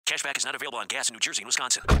Cashback is not available on gas in New Jersey and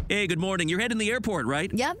Wisconsin. Hey, good morning. You're heading to the airport,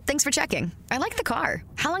 right? Yep, thanks for checking. I like the car.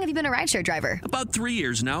 How long have you been a rideshare driver? About 3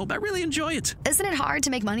 years now. I really enjoy it. Isn't it hard to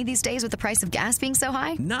make money these days with the price of gas being so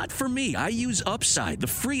high? Not for me. I use Upside, the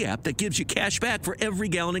free app that gives you cash back for every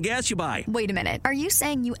gallon of gas you buy. Wait a minute. Are you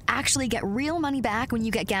saying you actually get real money back when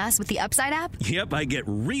you get gas with the Upside app? Yep, I get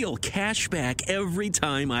real cash back every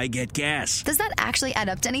time I get gas. Does that actually add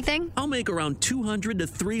up to anything? I'll make around $200 to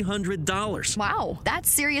 $300. Wow, that's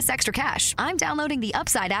serious extra cash. I'm downloading the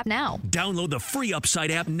Upside app now. Download the free Upside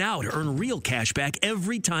app now to earn real cash back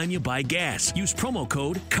every time you buy gas. Use promo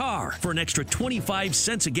code CAR for an extra 25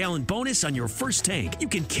 cents a gallon bonus on your first tank. You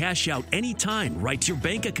can cash out anytime right to your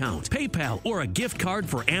bank account, PayPal, or a gift card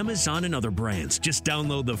for Amazon and other brands. Just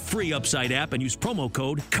download the free Upside app and use promo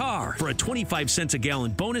code CAR for a 25 cents a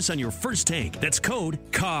gallon bonus on your first tank. That's code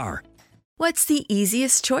CAR. What's the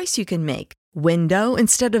easiest choice you can make? Window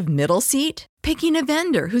instead of middle seat? Picking a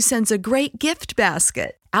vendor who sends a great gift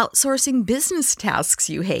basket? Outsourcing business tasks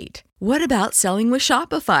you hate? What about selling with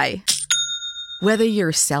Shopify? Whether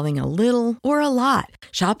you're selling a little or a lot,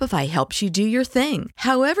 Shopify helps you do your thing,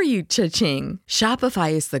 however you cha-ching.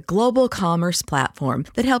 Shopify is the global commerce platform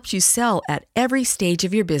that helps you sell at every stage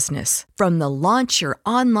of your business. From the launch your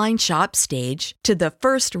online shop stage to the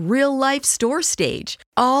first real-life store stage,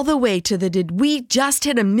 all the way to the did we just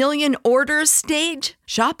hit 1 million orders stage.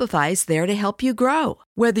 Shopify's there to help you grow.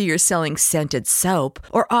 Whether you're selling scented soap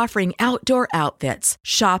or offering outdoor outfits,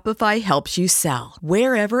 Shopify helps you sell.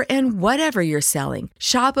 Wherever and whatever you're selling,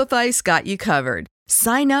 Shopify's got you covered.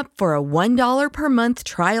 Sign up for a $1 per month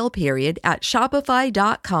trial period at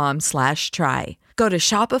shopify.com/try. Go to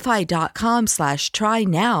shopify.com/try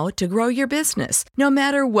now to grow your business, no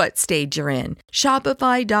matter what stage you're in.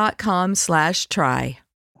 Shopify.com/try.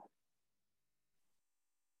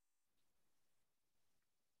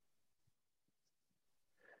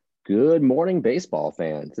 Good morning, baseball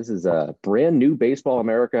fans. This is a brand new Baseball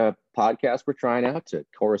America podcast we're trying out to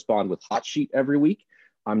correspond with Hot Sheet every week.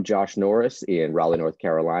 I'm Josh Norris in Raleigh, North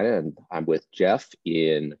Carolina, and I'm with Jeff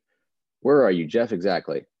in, where are you, Jeff,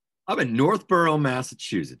 exactly? I'm in Northborough,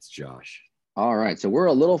 Massachusetts, Josh. All right, so we're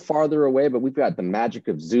a little farther away, but we've got the magic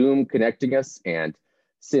of Zoom connecting us, and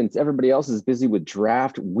since everybody else is busy with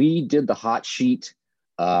draft, we did the Hot Sheet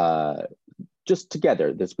just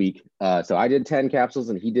together this week. So I did 10 capsules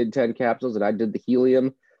and he did 10 capsules and I did the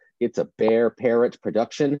helium. It's a bear parrot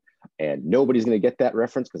production and nobody's going to get that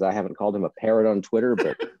reference because I haven't called him a parrot on Twitter,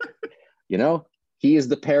 but you know, he is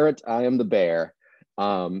the parrot. I am the bear.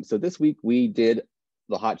 So this week we did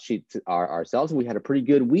the Hot Sheet ourselves and we had a pretty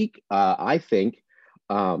good week. I think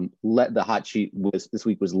the Hot Sheet this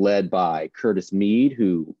week was led by Curtis Mead,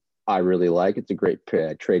 who I really like. It's a great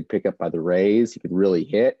trade pickup by the Rays. He could really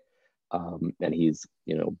hit. And he's,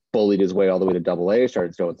 bullied his way all the way to Double-A,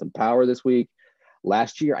 started showing some power this week.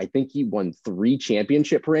 Last year, I think he won 3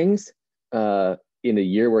 championship rings in a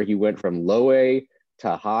year where he went from low A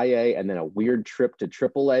to high A and then a weird trip to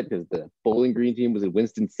triple A because the Bowling Green team was in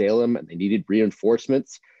Winston-Salem and they needed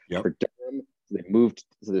reinforcements for Durham. So they moved.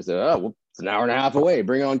 So they said, it's an hour and a half away.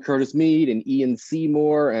 Bring on Curtis Mead and Ian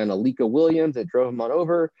Seymour and Alika Williams. They drove him on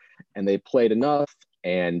over and they played enough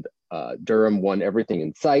and Durham won everything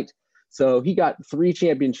in sight. So he got 3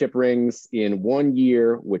 championship rings in 1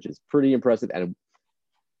 year, which is pretty impressive. And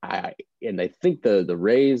I think the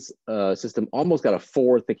Rays system almost got a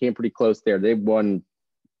 4th. They came pretty close there. They won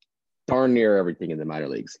darn near everything in the minor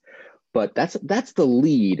leagues. But that's the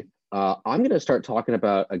lead. I'm going to start talking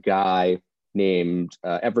about a guy named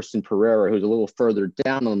Everson Pereira, who's a little further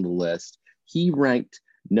down on the list. He ranked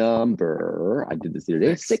number, I did this the other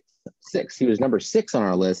day, 6. He was number 6 on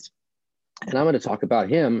our list. And I'm going to talk about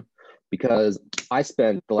him because I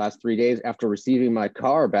spent the last 3 days after receiving my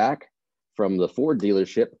car back from the Ford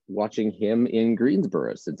dealership watching him in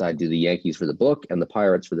Greensboro, since I do the Yankees for the book and the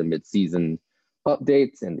Pirates for the midseason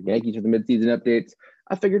updates and the Yankees for the midseason updates.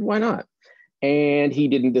 I figured, why not? And he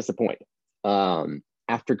didn't disappoint.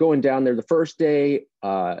 After going down there the first day,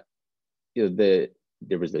 there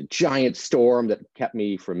was a giant storm that kept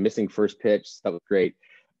me from missing first pitch. That was great.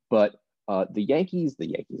 But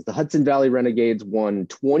the Hudson Valley Renegades won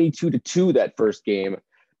 22-2 that first game.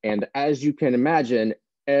 And as you can imagine,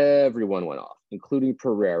 everyone went off, including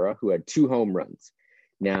Pereira, who had 2 home runs.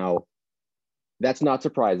 Now, that's not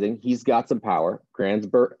surprising. He's got some power.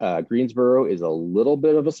 Greensboro is a little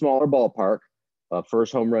bit of a smaller ballpark.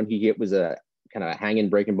 First home run he hit was a kind of a hanging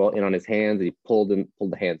breaking ball in on his hands. He pulled the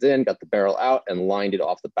hands in, got the barrel out, and lined it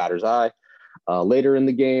off the batter's eye. Later in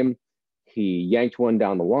the game, he yanked one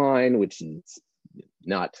down the line, which is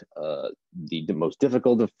not the most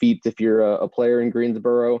difficult of feats if you're a player in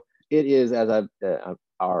Greensboro. It is, as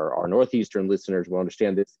our Northeastern listeners will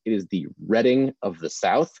understand this. It is the Reading of the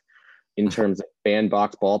South in terms of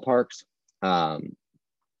bandbox ballparks.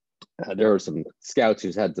 There are some scouts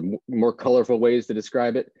who's had some more colorful ways to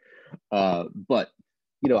describe it. But,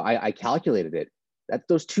 I calculated it. That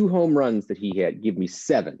those 2 home runs that he had give me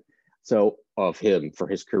 7. So of him for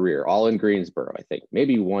his career, all in Greensboro, I think,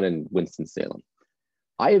 maybe 1 in Winston-Salem.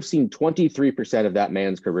 I have seen 23% of that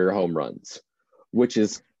man's career home runs, which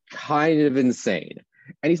is kind of insane.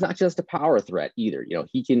 And he's not just a power threat either. He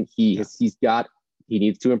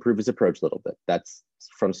needs to improve his approach a little bit. That's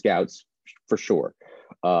from scouts for sure.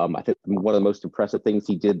 I think one of the most impressive things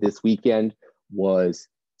he did this weekend was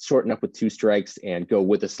shorten up with 2 strikes and go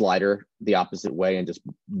with a slider the opposite way and just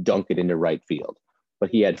dunk it into right field. But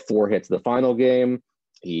he had 4 hits in the final game.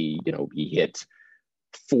 He hit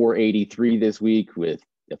 483 this week with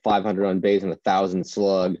 500 on base and 1,000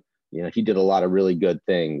 slug. He did a lot of really good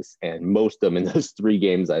things, and most of them in those 4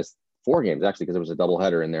 games actually, because there was a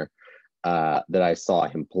doubleheader in there that I saw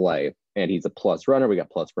him play. And he's a plus runner. We got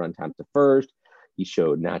plus run time to first. He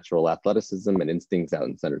showed natural athleticism and instincts out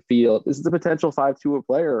in center field. This is a potential 5-tool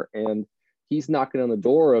player, and he's knocking on the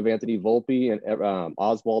door of Anthony Volpe and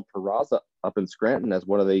Oswald Peraza up in Scranton as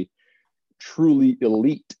one of the truly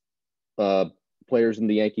elite players in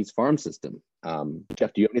the Yankees farm system.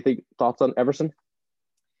 Jeff, do you have thoughts on Everson?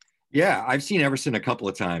 Yeah, I've seen Everson a couple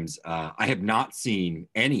of times. I have not seen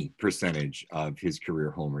any percentage of his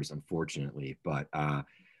career homers, unfortunately, but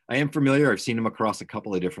I am familiar. I've seen him across a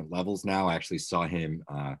couple of different levels now. I actually saw him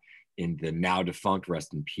in the now defunct,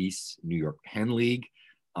 rest in peace, New York Penn League,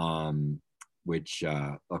 which,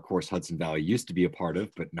 of course, Hudson Valley used to be a part of,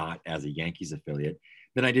 but not as a Yankees affiliate.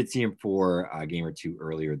 Then I did see him for a game or 2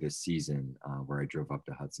 earlier this season where I drove up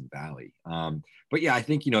to Hudson Valley. But yeah, I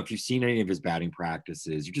think, if you've seen any of his batting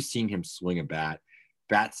practices, you're just seeing him swing a bat.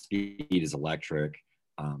 Bat speed is electric.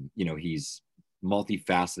 He's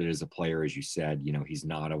multifaceted as a player, as you said. He's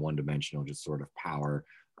not a one-dimensional, just sort of power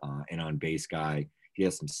and on-base guy. He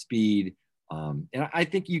has some speed. And I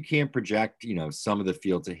think you can project, some of the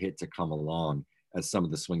field to hit to come along as some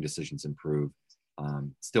of the swing decisions improve.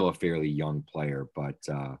 Still a fairly young player, but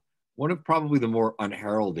one of probably the more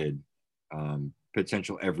unheralded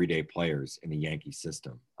potential everyday players in the Yankee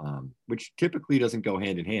system, which typically doesn't go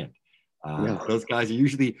hand in hand. Those guys are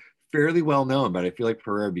usually fairly well known, but I feel like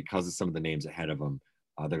Pereira, because of some of the names ahead of him,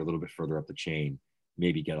 they're a little bit further up the chain,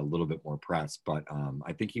 maybe get a little bit more press. But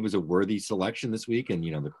I think he was a worthy selection this week. And,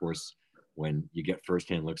 of course, when you get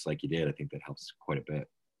firsthand looks like you did, I think that helps quite a bit.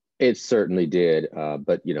 It certainly did.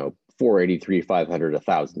 But 483, 500,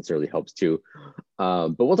 1,000 certainly helps too.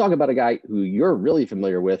 But we'll talk about a guy who you're really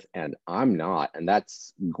familiar with, and I'm not, and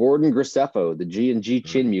that's Gordon Graceffo, the G&G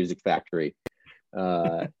Chin Music Factory.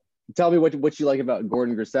 Tell me what you like about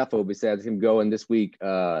Gordon Graceffo besides him going this week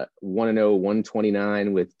 1-0,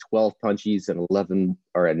 129 with 12 punchies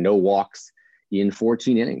and no walks in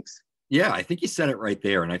 14 innings. Yeah, I think you said it right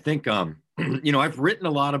there. And I think, I've written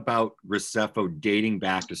a lot about Graceffo dating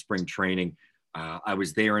back to spring training. I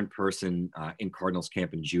was there in person in Cardinals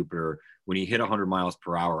camp in Jupiter when he hit 100 miles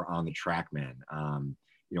per hour on the TrackMan, on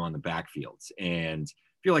the backfields. And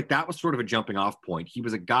I feel like that was sort of a jumping off point. He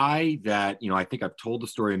was a guy that, I think I've told the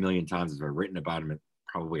story a million times, as I've written about him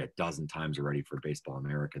probably a dozen times already for Baseball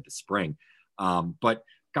America this spring. But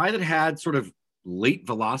guy that had sort of late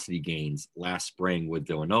velocity gains last spring with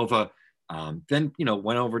Villanova. Then,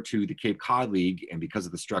 went over to the Cape Cod League, and because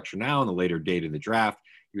of the structure now and the later date of the draft,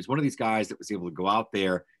 he was one of these guys that was able to go out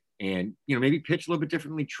there and, maybe pitch a little bit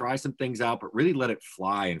differently, try some things out, but really let it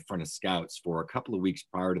fly in front of scouts for a couple of weeks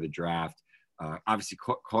prior to the draft. Obviously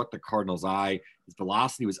caught the Cardinals' eye. His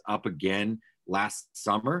velocity was up again last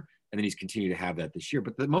summer, and then he's continued to have that this year.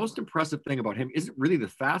 But the most impressive thing about him isn't really the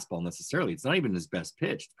fastball necessarily. It's not even his best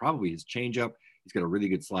pitch. It's probably his changeup. He's got a really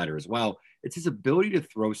good slider as well. It's his ability to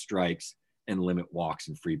throw strikes and limit walks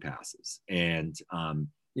and free passes. And,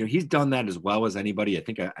 he's done that as well as anybody. I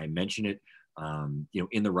think I mentioned it,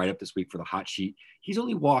 in the write-up this week for the hot sheet. He's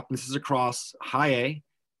only walked, this is across high A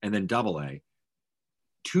and then double A,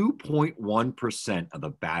 2.1% of the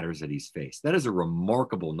batters that he's faced. That is a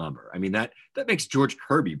remarkable number. I mean, that makes George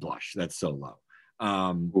Kirby blush. That's so low.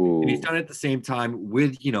 And he's done it at the same time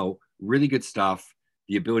with, really good stuff,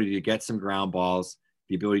 the ability to get some ground balls,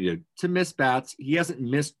 the ability to miss bats. He hasn't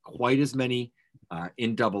missed quite as many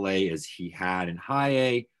in double A as he had in high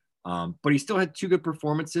A, but he still had 2 good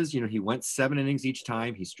performances. He went 7 innings each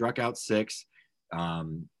time. He struck out 6,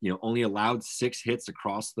 only allowed 6 hits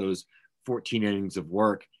across those 14 innings of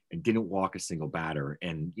work and didn't walk a single batter.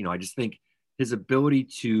 And, I just think his ability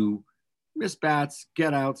to miss bats,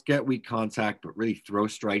 get outs, get weak contact, but really throw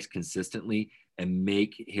strikes consistently and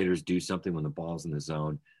make hitters do something when the ball's in the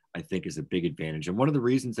zone, I think is a big advantage. And one of the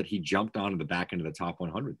reasons that he jumped onto the back end of the top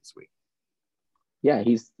 100 this week. Yeah,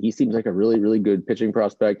 he seems like a really, really good pitching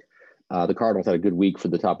prospect. The Cardinals had a good week for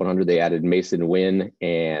the top 100. They added Mason Wynn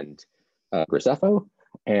and Graceffo.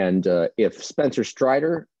 And if Spencer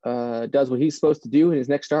Strider does what he's supposed to do in his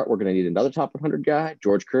next start, we're going to need another top 100 guy.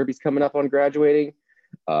 George Kirby's coming up on graduating.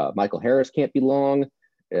 Michael Harris can't be long.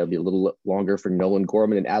 It'll be a little longer for Nolan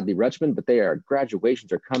Gorman and Adley Rutschman, but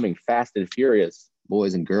graduations are coming fast and furious,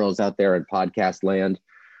 boys and girls out there in podcast land.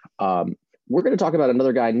 We're going to talk about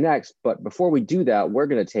another guy next, but before we do that, we're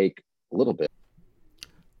going to take a little bit.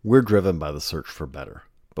 We're driven by the search for better.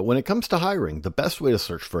 But when it comes to hiring, the best way to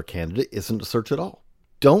search for a candidate isn't to search at all.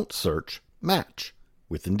 Don't search, match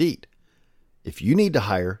with Indeed. If you need to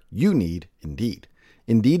hire, you need Indeed.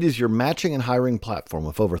 Indeed is your matching and hiring platform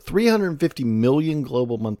with over 350 million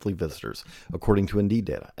global monthly visitors, according to Indeed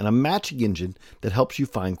data, and a matching engine that helps you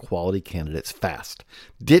find quality candidates fast.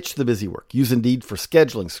 Ditch the busy work. Use Indeed for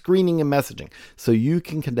scheduling, screening, and messaging so you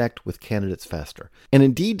can connect with candidates faster. And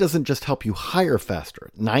Indeed doesn't just help you hire faster.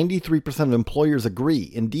 93% of employers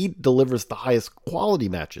agree Indeed delivers the highest quality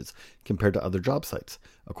matches compared to other job sites,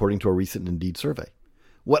 according to a recent Indeed survey.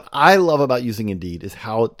 What I love about using Indeed is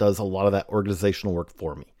how it does a lot of that organizational work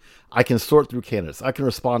for me. I can sort through candidates. I can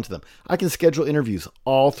respond to them. I can schedule interviews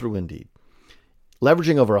all through Indeed.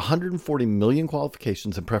 Leveraging over 140 million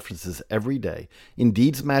qualifications and preferences every day,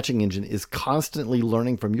 Indeed's matching engine is constantly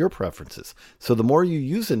learning from your preferences. So the more you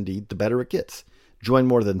use Indeed, the better it gets. Join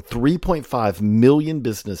more than 3.5 million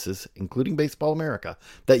businesses, including Baseball America,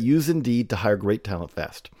 that use Indeed to hire great talent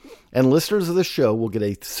fast. And listeners of the show will get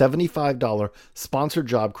a $75 sponsored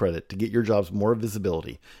job credit to get your jobs more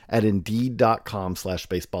visibility at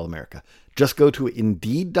Indeed.com/BaseballAmerica. Just go to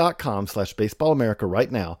Indeed.com/BaseballAmerica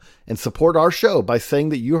right now and support our show by saying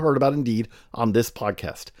that you heard about Indeed on this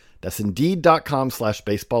podcast. That's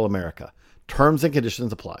Indeed.com/BaseballAmerica. Terms and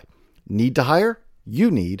conditions apply. Need to hire?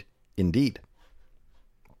 You need Indeed.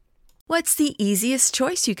 What's the easiest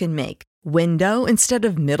choice you can make? Window instead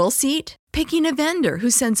of middle seat? Picking a vendor who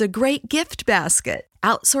sends a great gift basket?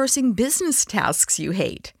 Outsourcing business tasks you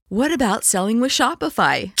hate? What about selling with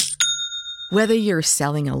Shopify? Whether you're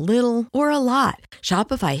selling a little or a lot,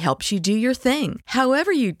 Shopify helps you do your thing,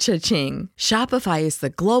 however you cha-ching. Shopify is the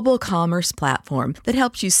global commerce platform that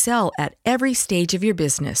helps you sell at every stage of your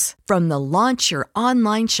business. From the launch your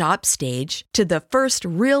online shop stage to the first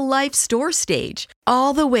real-life store stage,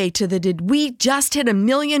 all the way to the did we just hit 1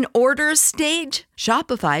 million orders stage.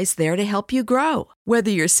 Shopify's there to help you grow.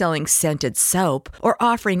 Whether you're selling scented soap or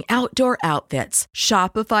offering outdoor outfits,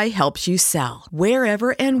 Shopify helps you sell.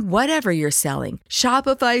 Wherever and whatever you're selling,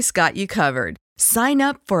 Shopify's got you covered. Sign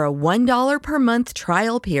up for a $1 per month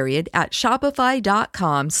trial period at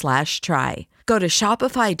shopify.com/try. Go to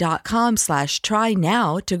shopify.com/try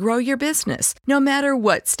now to grow your business, no matter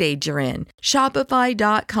what stage you're in.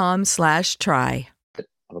 Shopify.com/try.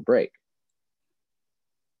 Of a break.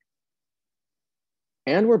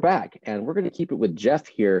 And we're back, and we're going to keep it with Jeff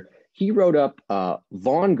here. He wrote up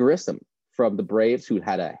Vaughn Grissom from the Braves, who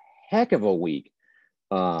had a heck of a week,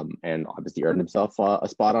 and obviously earned himself a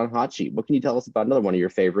spot on Hot Sheet. What can you tell us about another one of your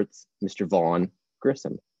favorites, Mr. Vaughn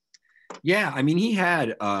Grissom? Yeah, I mean, he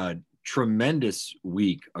had a tremendous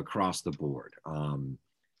week across the board.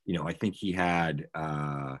 I think he had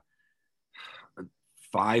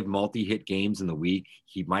 5 multi-hit games in the week.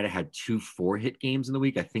 He might have had 2 4-hit games in the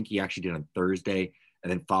week. I think he actually did on Thursday and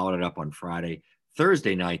then followed it up on Friday.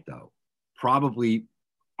 Thursday night, though, probably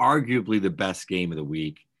arguably the best game of the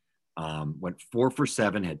week. Went 4 for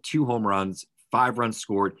 7, had 2 home runs, 5 runs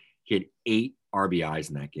scored. He had 8 RBIs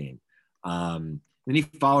in that game. Then he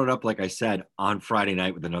followed it up, like I said, on Friday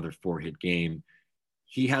night with another 4-hit game.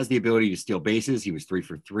 He has the ability to steal bases. He was 3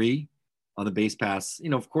 for 3 on the base pass.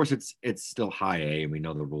 Of course, it's still high A, and we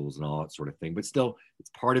know the rules and all that sort of thing, but still, it's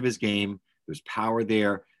part of his game. There's power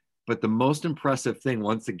there. But the most impressive thing,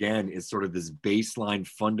 once again, is sort of this baseline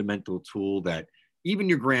fundamental tool that even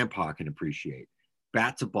your grandpa can appreciate.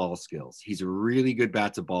 Bat to ball skills. He's a really good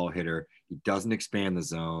bat to ball hitter. He doesn't expand the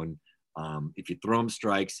zone. If you throw him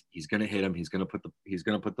strikes, he's going to hit him. He's going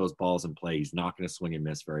to put those balls in play. He's not going to swing and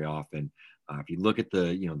miss very often. If you look at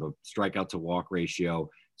the strikeout to walk ratio,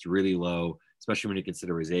 it's really low, especially when you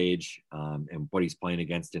consider his age and what he's playing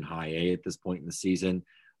against in high A at this point in the season.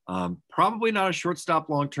 Probably not a shortstop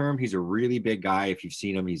long term. He's a really big guy. If you've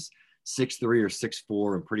seen him, he's 6'3" or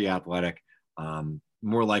 6'4" and pretty athletic.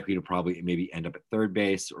 More likely to probably maybe end up at third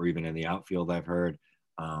base or even in the outfield, I've heard.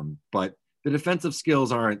 But the defensive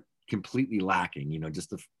skills aren't completely lacking. Just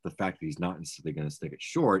the fact that he's not necessarily going to stick it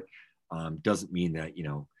short doesn't mean that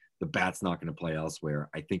the bat's not going to play elsewhere.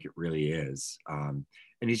 I think it really is. And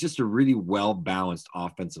he's just a really well-balanced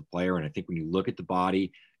offensive player. And I think when you look at the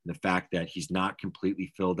body and the fact that he's not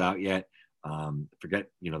completely filled out yet, forget,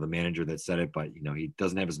 the manager that said it, but, he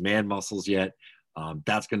doesn't have his man muscles yet.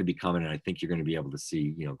 That's going to be coming. And I think you're going to be able to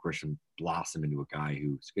see, Grisham blossom into a guy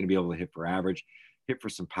who's going to be able to hit for average, hit for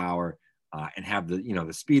some power, and have the,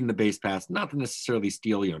 the speed in the base pass, not to necessarily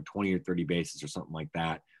steal, 20 or 30 bases or something like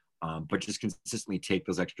that, but just consistently take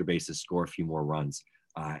those extra bases, score a few more runs,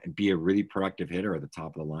 and be a really productive hitter at the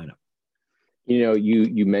top of the lineup.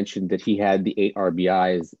 You mentioned that he had the 8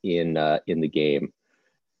 RBIs in the game.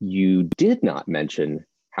 You did not mention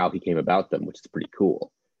how he came about them, which is pretty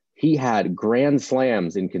cool. He had grand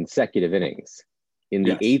slams in consecutive innings. In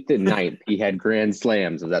the 8th and 9th, he had grand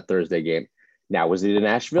slams of that Thursday game. Now, was it in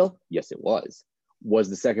Nashville? Yes, it was. Was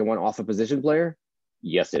the second one off a position player?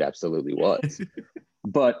 Yes, it absolutely was.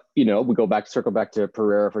 But, we circle back to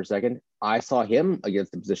Pereira for a second. I saw him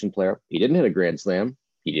against the position player. He didn't hit a grand slam.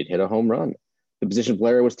 He did hit a home run. The position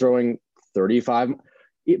player was throwing 35.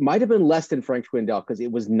 It might have been less than Frank Schwindel because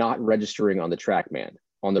it was not registering on the TrackMan,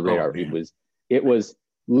 on the radar. It was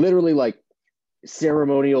literally like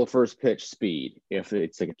ceremonial first pitch speed, if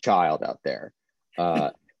it's like a child out there.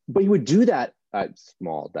 But he would do that.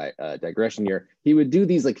 Small digression here. He would do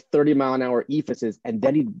these like 30-mile-an-hour ephuses, and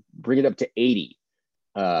then he'd bring it up to 80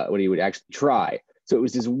 when he would actually try. So it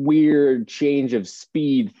was this weird change of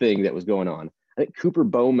speed thing that was going on. I think Cooper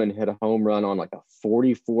Bowman hit a home run on like a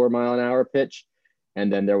 44-mile-an-hour pitch,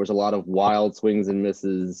 and then there was a lot of wild swings and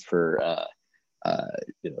misses for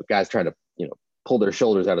guys trying to pull their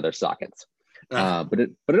shoulders out of their sockets. But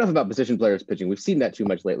enough about position players pitching. We've seen that too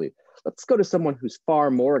much lately. Let's go to someone who's far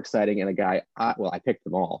more exciting, and a guy, I picked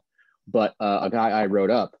them all, but a guy I wrote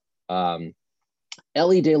up,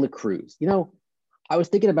 Elly De La Cruz. I was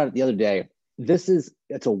thinking about it the other day.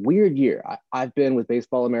 It's a weird year. I've been with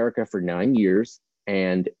Baseball America for 9 years,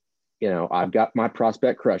 and I've got my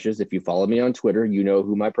prospect crushes. If you follow me on Twitter, you know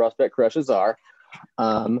who my prospect crushes are,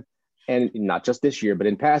 and not just this year, but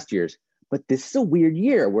in past years. But this is a weird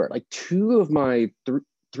year where like three of my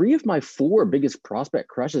 4 biggest prospect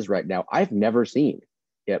crushes right now, I've never seen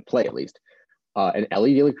yet play, at least. And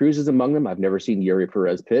Elly De La Cruz is among them. I've never seen Yuri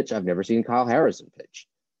Perez pitch. I've never seen Kyle Harrison pitch.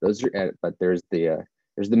 But there's the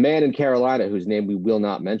man in Carolina whose name we will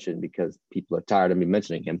not mention because people are tired of me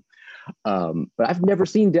mentioning him. But I've never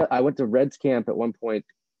seen. I went to Reds camp at one point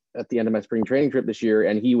at the end of my spring training trip this year,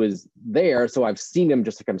 and he was there. So I've seen him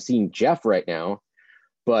just like I'm seeing Jeff right now,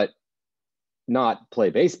 but not play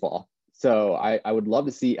baseball. So I would love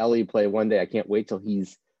to see Elly play one day. I can't wait till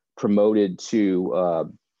he's promoted to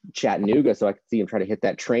Chattanooga so I can see him try to hit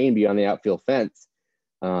that train beyond the outfield fence.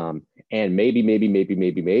 And maybe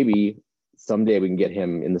someday we can get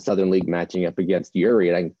him in the Southern League matching up against Yuri,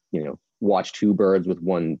 and I can, watch 2 birds with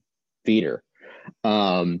 1 feeder.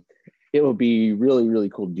 It would be really, really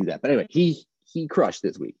cool to do that. But anyway, he crushed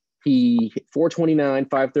this week. He hit 429,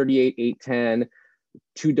 538, 810,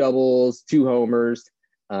 2 doubles, 2 homers,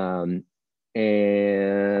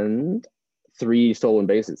 and 3 stolen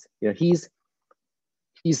bases. He's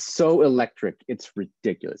so electric, it's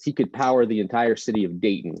ridiculous. He could power the entire city of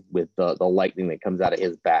Dayton with the lightning that comes out of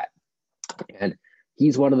his bat. And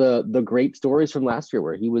he's one of the great stories from last year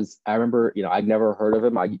where he was, I remember, I'd never heard of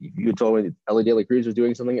him. If you told me Elly De La Cruz was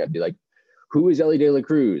doing something, I'd be like, who is Elly De La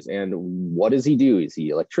Cruz and what does he do? Is he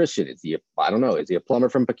an electrician? Is he I don't know. Is he a plumber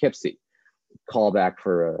from Poughkeepsie? Call back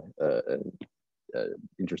for a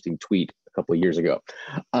interesting tweet a couple of years ago.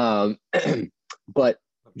 But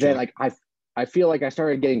then like I feel like I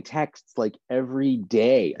started getting texts like every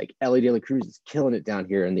day, like Elly De La Cruz is killing it down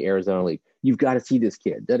here in the Arizona League. You've got to see this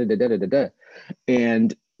kid.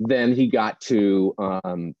 And then he got to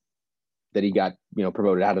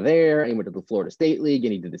promoted out of there and he went to the Florida State League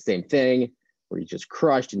and he did the same thing where he just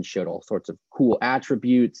crushed and showed all sorts of cool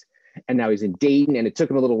attributes. And now he's in Dayton, and it took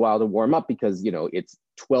him a little while to warm up because, it's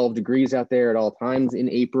 12 degrees out there at all times in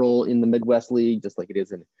April in the Midwest League, just like it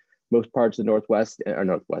is in most parts of the Northwest,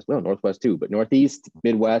 Northwest too, but Northeast,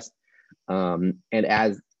 Midwest. And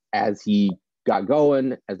as he got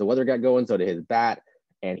going, as the weather got going, so did his bat.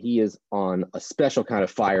 And he is on a special kind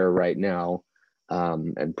of fire right now,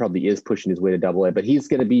 and probably is pushing his way to Double-A. But he's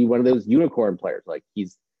going to be one of those unicorn players. Like he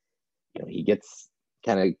gets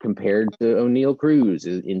kind of compared to O'Neal Cruz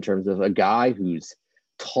in terms of a guy who's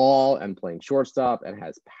tall and playing shortstop and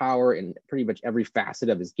has power in pretty much every facet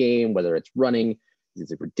of his game, whether it's running.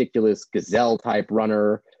 He's a ridiculous gazelle type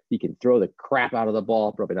runner. He can throw the crap out of the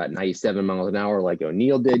ball, probably not 97 miles an hour like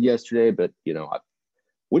O'Neal did yesterday, but I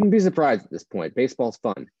wouldn't be surprised at this point. Baseball's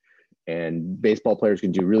fun, and baseball players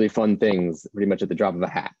can do really fun things pretty much at the drop of a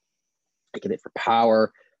hat. I can hit for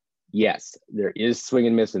power. Yes, there is swing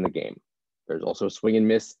and miss in the game. There's also swing and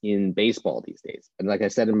miss in baseball these days. And like I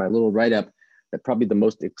said in my little write-up, that probably the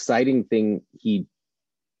most exciting thing he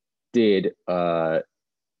did was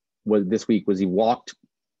this week was he walked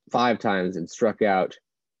 5 times and struck out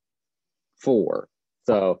 4.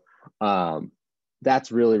 So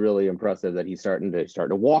that's really, really impressive that he's starting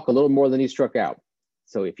to walk a little more than he struck out.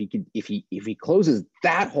 So if he closes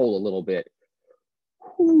that hole a little bit,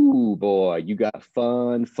 ooh boy, you got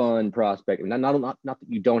fun prospect. And not that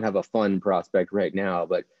you don't have a fun prospect right now,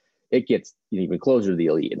 but it gets even closer to the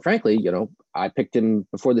elite. And frankly, I picked him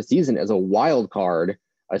before the season as a wild card,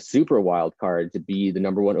 a super wild card, to be the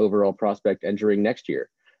number 1 overall prospect entering next year.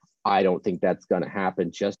 I don't think that's going to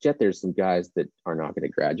happen just yet. There's some guys that are not going to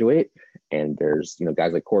graduate. And there's,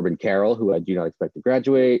 guys like Corbin Carroll, who I do not expect to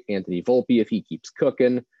graduate. Anthony Volpe, if he keeps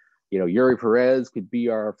cooking. Yuri Perez could be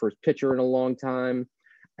our first pitcher in a long time.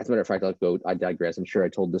 As a matter of fact, I digress. I'm sure I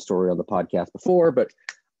told this story on the podcast before, but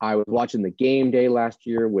I was watching the game day last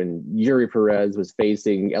year when Yuri Perez was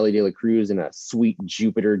facing Elly De La Cruz in a sweet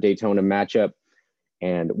Jupiter Daytona matchup.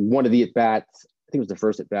 And one of the at-bats, I think it was the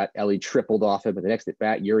first at-bat, Elly tripled off him, but the next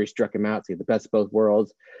at-bat, Yuri struck him out, so he had the best of both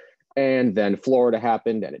worlds. And then Florida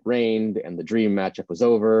happened, and it rained, and the dream matchup was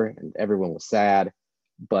over, and everyone was sad.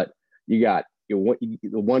 But the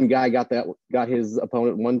one guy got his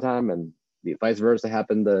opponent one time, and the vice versa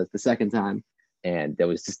happened the second time. And it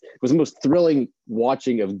was the most thrilling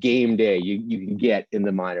watching of game day you can get in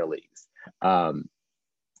the minor leagues.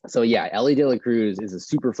 So yeah, Elly De La Cruz is a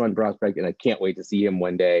super fun prospect, and I can't wait to see him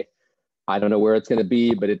one day. I don't know where it's going to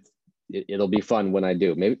be, but it'll be fun when I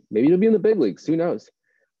do. Maybe it'll be in the big leagues. Who knows?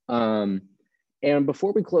 And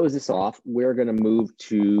before we close this off, we're going to move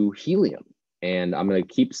to helium, and I'm going to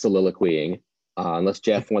keep soliloquying unless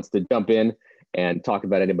Jeff wants to jump in and talk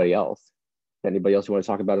about anybody else. Anybody else you want to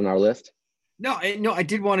talk about on our list? No, I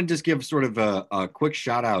did want to just give sort of a quick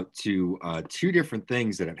shout out to 2 different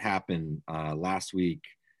things that have happened last week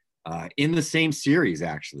in the same series,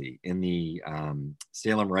 actually, in the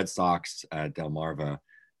Salem Red Sox Delmarva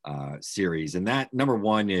series. And that number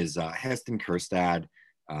 1 is Heston Kjerstad,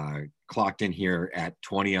 clocked in here at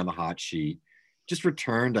 20 on the hot sheet. Just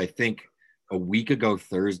returned, I think, a week ago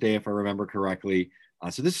Thursday, if I remember correctly.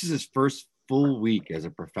 So this is his first full week as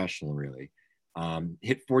a professional, really.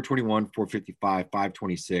 Hit 421, 455,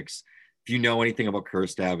 526. If you know anything about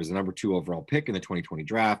Kjerstad, was the number 2 overall pick in the 2020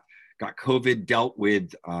 draft. Got COVID, dealt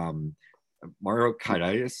with myocarditis.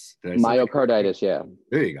 Myocarditis, yeah.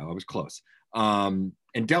 There you go. I was close. And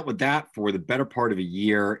dealt with that for the better part of a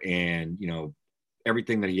year, and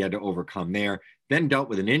everything that he had to overcome there. Then dealt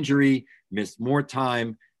with an injury, missed more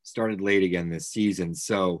time, started late again this season.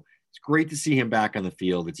 So it's great to see him back on the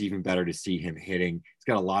field. It's even better to see him hitting. He's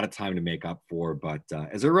got a lot of time to make up for. But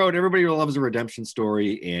as I wrote, everybody loves a redemption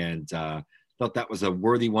story, and thought that was a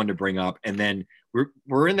worthy one to bring up. And then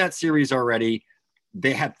we're in that series already.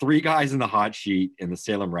 They had 3 guys in the hot sheet in the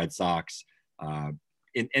Salem Red Sox.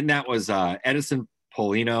 And that was Edison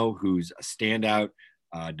Polino, who's a standout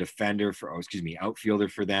outfielder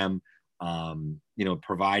for them.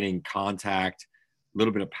 Providing contact, a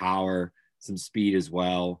little bit of power, some speed as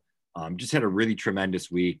well. Just had a really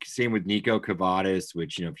tremendous week. Same with Nico Kavadas,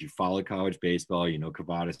 which, if you follow college baseball,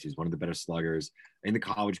 Kavadas is one of the better sluggers in the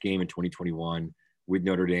college game in 2021 with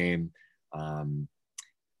Notre Dame. And,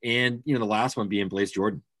 the last one being Blaze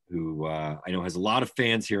Jordan, who I know has a lot of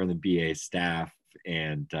fans here on the BA staff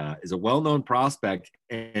and is a well-known prospect.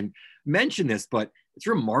 And mention this, but it's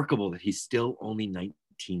remarkable that he's still only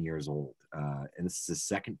 19 years old. And this is his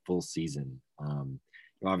second full season.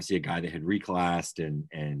 Obviously a guy that had reclassed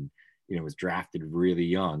and was drafted really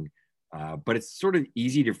young. But it's sort of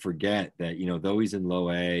easy to forget that, though he's in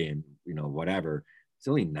low A and, whatever, he's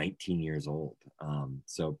only 19 years old.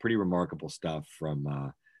 So pretty remarkable stuff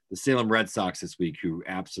from the Salem Red Sox this week, who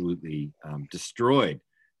absolutely destroyed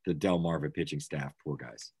the Delmarva pitching staff. Poor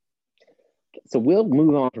guys. So we'll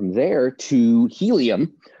move on from there to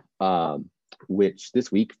helium, which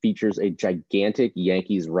this week features a gigantic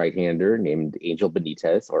Yankees right-hander named Angel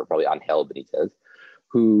Benitez, or probably Angel Benitez,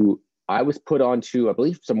 who I was put onto, I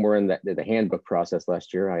believe, somewhere in the handbook process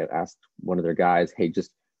last year. I asked one of their guys, hey,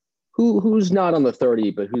 just who's not on the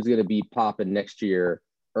 30, but who's going to be popping next year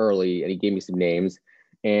early? And he gave me some names,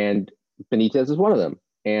 and Benitez is one of them.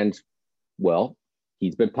 And, well,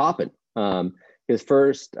 he's been popping. His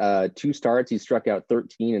first 2 starts, he struck out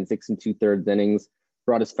 13 and 6 2/3 innings,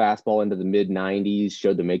 brought his fastball into the mid-90s,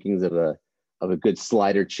 showed the makings of a good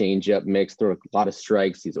slider changeup mix, threw a lot of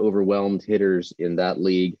strikes. He's overwhelmed hitters in that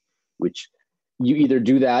league, which, you either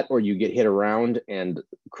do that or you get hit around and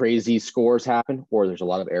crazy scores happen, or there's a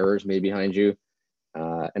lot of errors made behind you.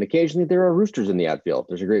 And occasionally there are roosters in the outfield.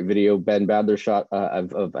 There's a great video Ben Badler shot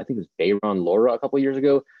of I think it was Bayron Lora a couple of years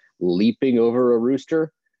ago, leaping over a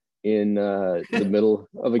rooster in the middle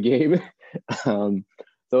of a game. So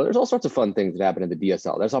there's all sorts of fun things that happen in the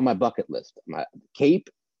DSL. That's on my bucket list. My Cape,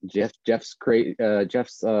 Jeff's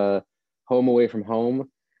home away from home,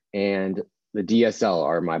 and the DSL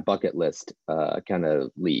are my bucket list kind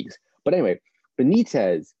of leagues. But anyway,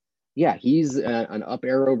 Benitez, yeah, he's an up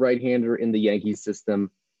arrow right-hander in the Yankees system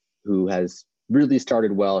who has really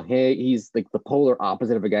started well. He's like the polar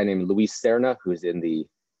opposite of a guy named Luis Serna, who's in the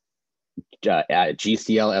GCL,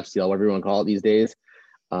 FCL, whatever you want to call it these days,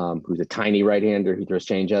 who's a tiny right-hander who throws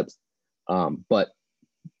changeups. But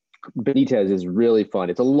Benitez is really fun.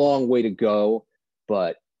 It's a long way to go,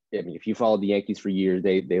 but I mean, if you followed the Yankees for years,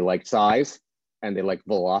 they like size and they like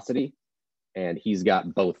velocity, and he's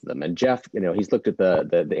got both of them. And Jeff, he's looked at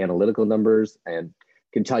the analytical numbers and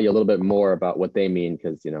can tell you a little bit more about what they mean,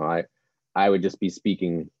 because I would just be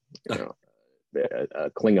speaking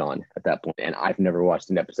Klingon at that point, and I've never watched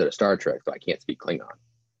an episode of Star Trek, so I can't speak Klingon.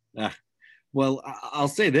 Well, I'll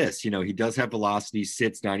say this, he does have velocity,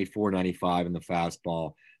 sits 94, 95 in the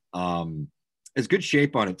fastball. Has good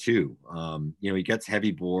shape on it too. He gets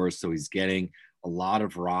heavy bores, so he's getting a lot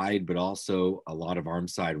of ride, but also a lot of arm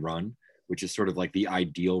side run, which is sort of like the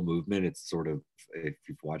ideal movement. It's sort of, if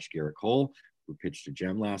you've watched Garrett Cole, who pitched a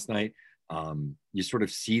gem last night, you sort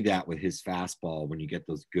of see that with his fastball when you get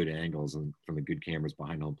those good angles and from the good cameras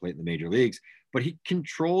behind home plate in the major leagues. But he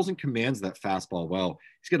controls and commands that fastball well.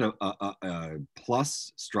 He's got a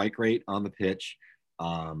plus strike rate on the pitch.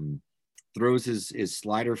 Throws his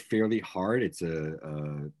slider fairly hard. It's a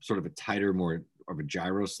sort of a tighter, more of a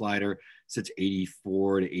gyro slider. Sits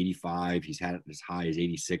 84 to 85. He's had it as high as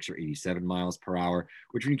 86 or 87 miles per hour,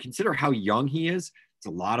 which when you consider how young he is, it's a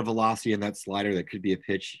lot of velocity in that slider. That could be a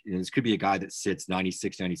pitch. This could be a guy that sits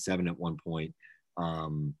 96, 97 at one point,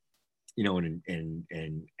 and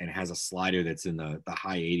has a slider that's in the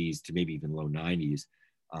high 80s to maybe even low 90s.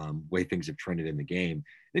 Way things have trended in the game.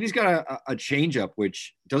 Then he's got a changeup,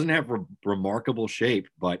 which doesn't have remarkable shape,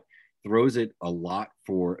 but throws it a lot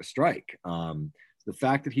for a strike. The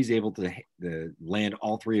fact that he's able to land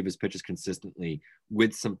all three of his pitches consistently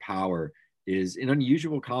with some power is an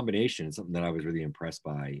unusual combination. It's something that I was really impressed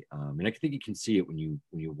by. And I think you can see it when you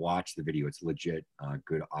watch the video. It's legit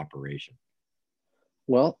good operation.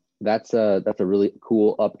 Well, that's a really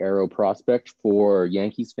cool up arrow prospect for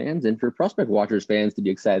Yankees fans and for Prospect Watchers fans to be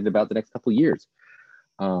excited about the next couple of years.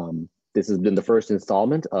 This has been the first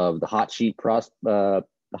installment of the Hot Sheet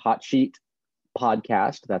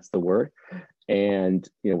podcast. That's the word. And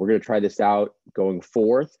we're going to try this out going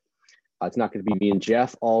forth. It's not going to be me and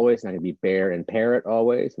Jeff always. It's not going to be Bear and Parrot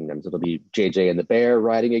always. Sometimes it'll be JJ and the Bear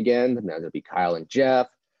riding again. Sometimes it'll be Kyle and Jeff.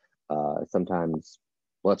 Sometimes,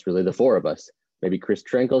 well, it's really the four of us. Maybe Chris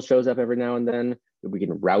Trenkle shows up every now and then. We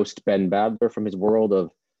can roust Ben Badler from his world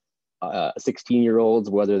of 16-year-olds,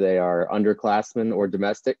 whether they are underclassmen or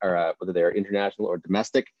domestic, or whether they are international or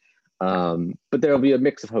domestic. But there'll be a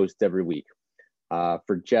mix of hosts every week.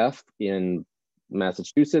 For Jeff in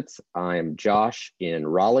Massachusetts, I'm Josh in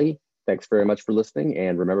Raleigh. Thanks very much for listening.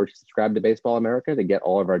 And remember to subscribe to Baseball America to get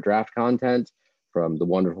all of our draft content from the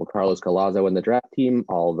wonderful Carlos Collazo and the draft team,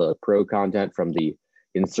 all the pro content from the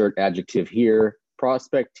insert adjective here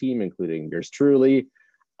prospect team, including yours truly.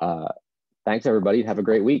 Thanks, everybody. Have a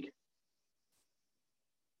great week.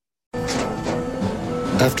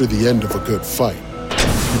 After the end of a good fight,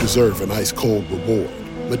 you deserve an ice-cold reward.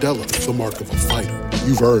 Modelo is the mark of a fighter.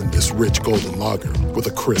 You've earned this rich golden lager with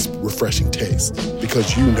a crisp, refreshing taste.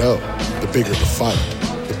 Because you know, the bigger the fight,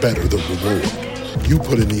 the better the reward. You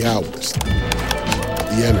put in the hours,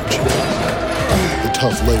 the energy, the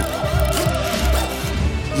tough labor.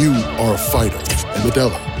 You are a fighter, and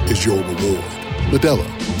Modelo is your reward.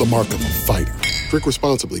 Modelo, the mark of a fighter. Drink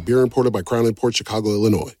responsibly. Beer imported by Crown Imports, Chicago,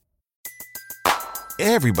 Illinois.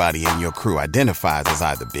 Everybody in your crew identifies as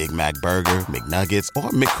either Big Mac Burger, McNuggets, or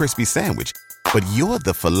McCrispy Sandwich. But you're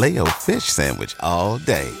the Filet-O-Fish Sandwich all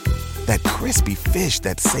day. That crispy fish,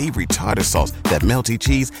 that savory tartar sauce, that melty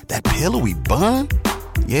cheese, that pillowy bun.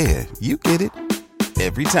 Yeah, you get it.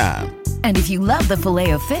 Every time. And if you love the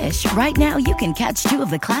Filet-O-Fish, right now you can catch two of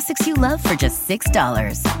the classics you love for just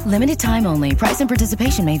 $6. Limited time only. Price and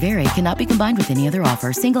participation may vary. Cannot be combined with any other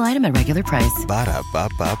offer. Single item at regular price.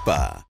 Ba-da-ba-ba-ba.